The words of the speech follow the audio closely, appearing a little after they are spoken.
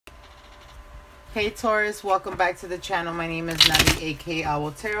Hey Taurus, welcome back to the channel. My name is Nadi, aka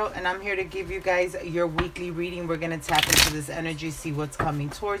Owltarot, and I'm here to give you guys your weekly reading. We're going to tap into this energy, see what's coming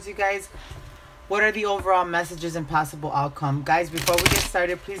towards you guys. What are the overall messages and possible outcome? Guys, before we get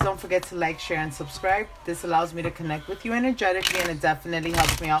started, please don't forget to like, share, and subscribe. This allows me to connect with you energetically, and it definitely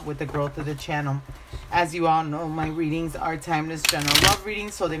helps me out with the growth of the channel. As you all know, my readings are timeless general love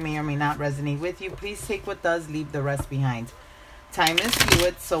readings, so they may or may not resonate with you. Please take what does, leave the rest behind. Time is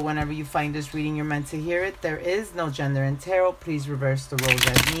fluid, so whenever you find this reading, you're meant to hear it. There is no gender in tarot. Please reverse the roles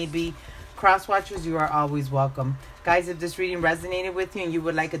as need be. Cross watchers, you are always welcome. Guys, if this reading resonated with you and you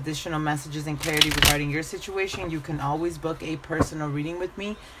would like additional messages and clarity regarding your situation, you can always book a personal reading with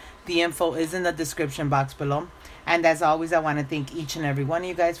me. The info is in the description box below. And as always, I want to thank each and every one of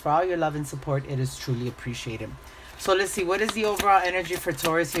you guys for all your love and support. It is truly appreciated. So let's see, what is the overall energy for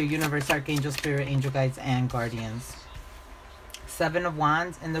Taurus here? Universe, Archangel, Spirit, Angel Guides, and Guardians. Seven of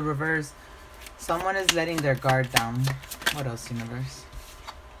Wands in the reverse. Someone is letting their guard down. What else, Universe?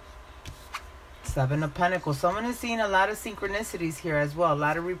 Seven of Pentacles. Someone is seeing a lot of synchronicities here as well. A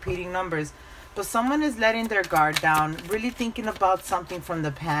lot of repeating numbers. But someone is letting their guard down. Really thinking about something from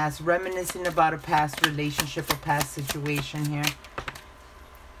the past. Reminiscing about a past relationship, a past situation here.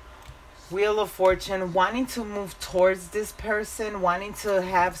 Wheel of Fortune. Wanting to move towards this person. Wanting to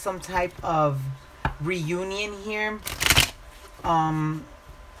have some type of reunion here.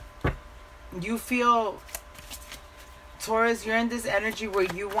 You feel, Taurus, you're in this energy where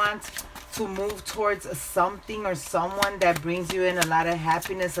you want to move towards something or someone that brings you in a lot of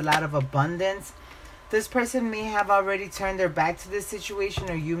happiness, a lot of abundance. This person may have already turned their back to this situation,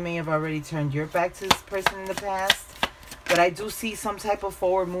 or you may have already turned your back to this person in the past. But I do see some type of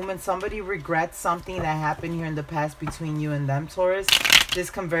forward movement. Somebody regrets something that happened here in the past between you and them, Taurus.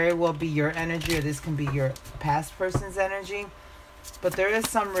 This can very well be your energy, or this can be your past person's energy. But there is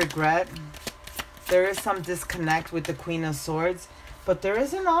some regret. There is some disconnect with the Queen of Swords. But there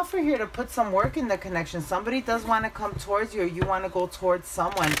is an offer here to put some work in the connection. Somebody does want to come towards you, or you want to go towards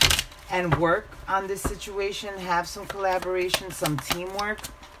someone and work on this situation. Have some collaboration, some teamwork.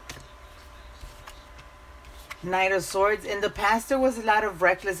 Knight of Swords. In the past, there was a lot of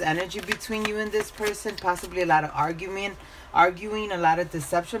reckless energy between you and this person. Possibly a lot of arguing, a lot of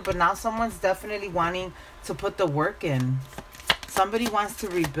deception. But now someone's definitely wanting to put the work in. Somebody wants to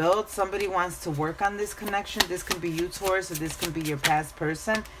rebuild. Somebody wants to work on this connection. This can be you, Taurus, or this can be your past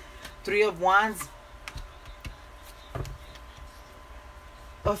person. Three of Wands.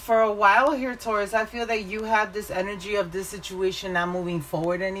 But for a while here, Taurus, I feel that you have this energy of this situation not moving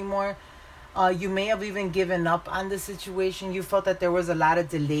forward anymore. You may have even given up on the situation. You felt that there was a lot of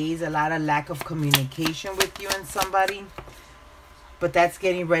delays, a lot of lack of communication with you and somebody. But that's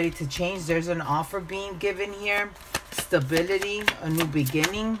getting ready to change. There's an offer being given here. Stability, a new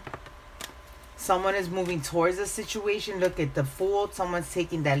beginning. Someone is moving towards a situation. Look at the Fool. Someone's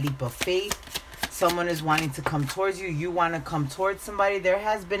taking that leap of faith. Someone is wanting to come towards you. You want to come towards somebody. There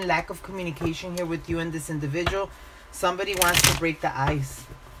has been lack of communication here with you and this individual. Somebody wants to break the ice.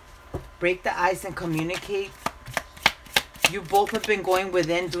 Break the ice and communicate. You both have been going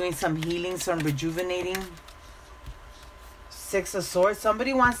within, doing some healing, some rejuvenating. Six of Swords.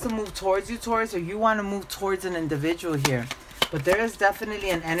 Somebody wants to move towards you, Taurus, or you want to move towards an individual here. But there is definitely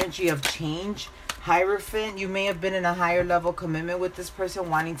an energy of change. Hierophant. You may have been in a higher level commitment with this person,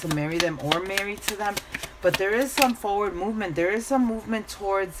 wanting to marry them or married to them. But there is some forward movement. There is some movement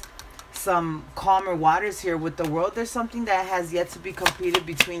towards some calmer waters here with the World. There's something that has yet to be completed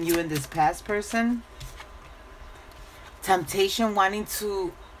between you and this past person. Temptation.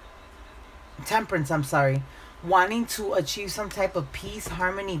 Temperance, I'm sorry. Wanting to achieve some type of peace,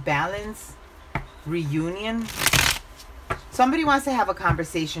 harmony, balance, reunion. Somebody wants to have a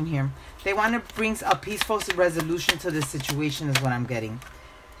conversation here. They want to bring a peaceful resolution to this situation is what I'm getting.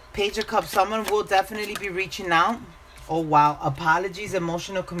 Page of Cups. Someone will definitely be reaching out. Oh, wow. Apologies,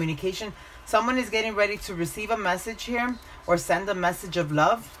 emotional communication. Someone is getting ready to receive a message here or send a message of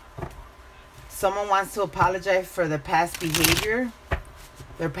love. Someone wants to apologize for their past behavior,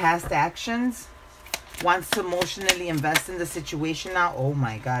 their past actions. Wants to emotionally invest in the situation now. Oh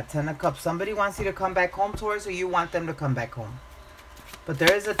my God. Ten of Cups. Somebody wants you to come back home, Taurus, or you want them to come back home. But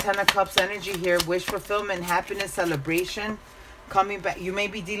there is a Ten of Cups energy here. Wish fulfillment, happiness, celebration. Coming back. You may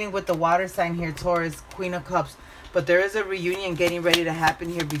be dealing with the water sign here, Taurus, Queen of Cups. But there is a reunion getting ready to happen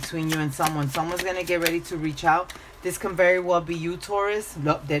here between you and someone. Someone's going to get ready to reach out. This can very well be you, Taurus.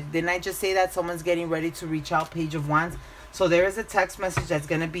 Look, didn't I just say that? Someone's getting ready to reach out. Page of Wands. So there is a text message that's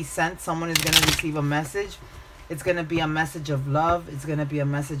going to be sent. Someone is going to receive a message. It's going to be a message of love. It's going to be a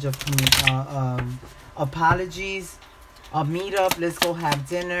message of apologies. a meetup, let's go have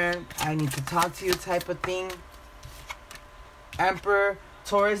dinner, I need to talk to you type of thing. Emperor,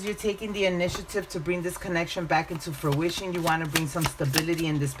 Taurus, you're taking the initiative to bring this connection back into fruition. You want to bring some stability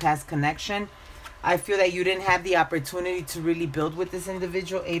in this past connection. I feel that you didn't have the opportunity to really build with this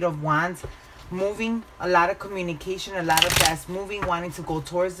individual. 8 of Wands, moving, a lot of communication, a lot of fast moving, wanting to go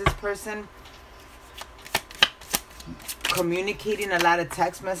towards this person. Communicating, a lot of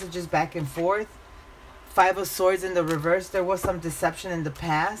text messages back and forth. 5 of Swords in the reverse. There was some deception in the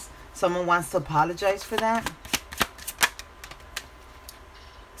past. Someone wants to apologize for that.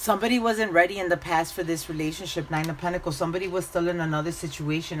 Somebody wasn't ready in the past for this relationship. 9 of Pentacles. Somebody was still in another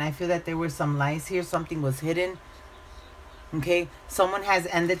situation. I feel that there were some lies here. Something was hidden. Okay. Someone has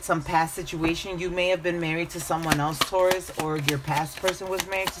ended some past situation. You may have been married to someone else, Taurus, or your past person was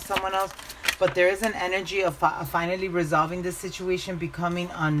married to someone else. But there is an energy of finally resolving this situation, becoming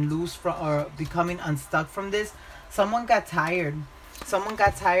unloose or becoming unstuck from this. Someone got tired. Someone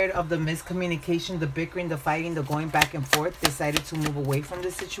got tired of the miscommunication, the bickering, the fighting, the going back and forth. Decided to move away from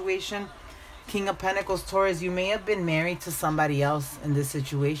this situation. King of Pentacles, Taurus, you may have been married to somebody else in this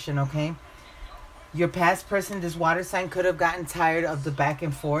situation, okay? Your past person, this water sign, could have gotten tired of the back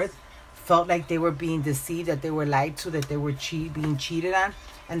and forth. Felt like they were being deceived, that they were lied to, that they were being cheated on.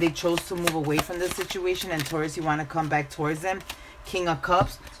 And they chose to move away from the situation. And Taurus, you want to come back towards them. King of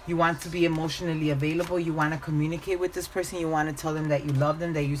Cups, you want to be emotionally available. You want to communicate with this person. You want to tell them that you love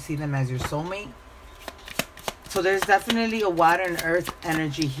them, that you see them as your soulmate. So there's definitely a water and earth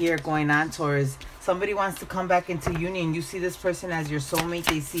energy here going on, Taurus. Somebody wants to come back into union. You see this person as your soulmate.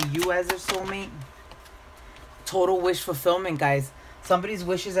 They see you as their soulmate. Total wish fulfillment, guys. Somebody's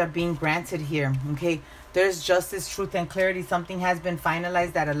wishes are being granted here, okay? There's justice, truth, and clarity. Something has been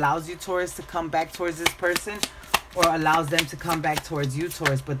finalized that allows you, Taurus, to come back towards this person, or allows them to come back towards you,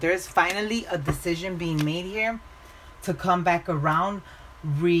 Taurus. But there's finally a decision being made here to come back around,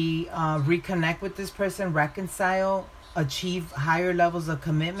 reconnect with this person, reconcile, achieve higher levels of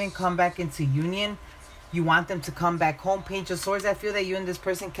commitment, come back into union. You want them to come back home. Page of Swords, I feel that you and this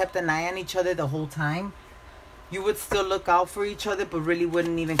person kept an eye on each other the whole time. You would still look out for each other, but really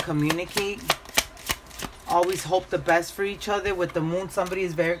wouldn't even communicate. Always hope the best for each other. With the moon, somebody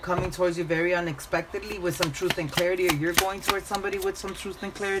is coming towards you very unexpectedly with some truth and clarity, or you're going towards somebody with some truth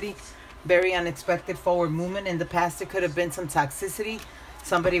and clarity. Very unexpected forward movement. In the past, there could have been some toxicity.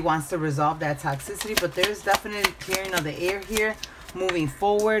 Somebody wants to resolve that toxicity, but there's definitely clearing of the air here. Moving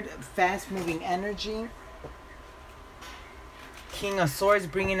forward, fast moving energy. King of Swords,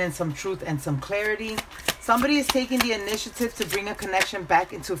 bringing in some truth and some clarity. Somebody is taking the initiative to bring a connection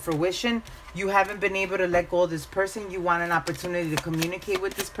back into fruition. You haven't been able to let go of this person. You want an opportunity to communicate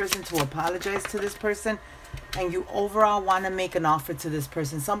with this person, to apologize to this person. And you overall want to make an offer to this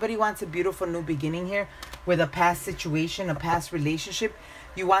person. Somebody wants a beautiful new beginning here with a past situation, a past relationship.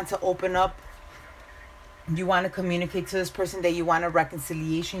 You want to open up. You want to communicate to this person that you want a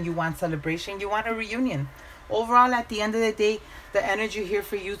reconciliation. You want celebration. You want a reunion. Overall, at the end of the day, the energy here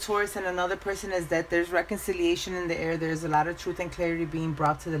for you, Taurus, and another person is that there's reconciliation in the air. There's a lot of truth and clarity being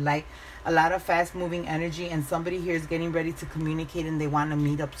brought to the light. A lot of fast-moving energy. And somebody here is getting ready to communicate, and they want to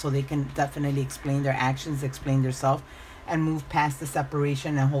meet up so they can definitely explain their actions, explain themselves, and move past the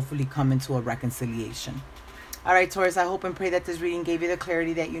separation and hopefully come into a reconciliation. All right, Taurus, I hope and pray that this reading gave you the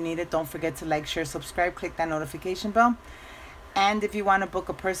clarity that you needed. Don't forget to like, share, subscribe, click that notification bell. And if you want to book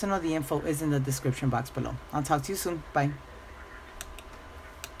a personal, the info is in the description box below. I'll talk to you soon. Bye.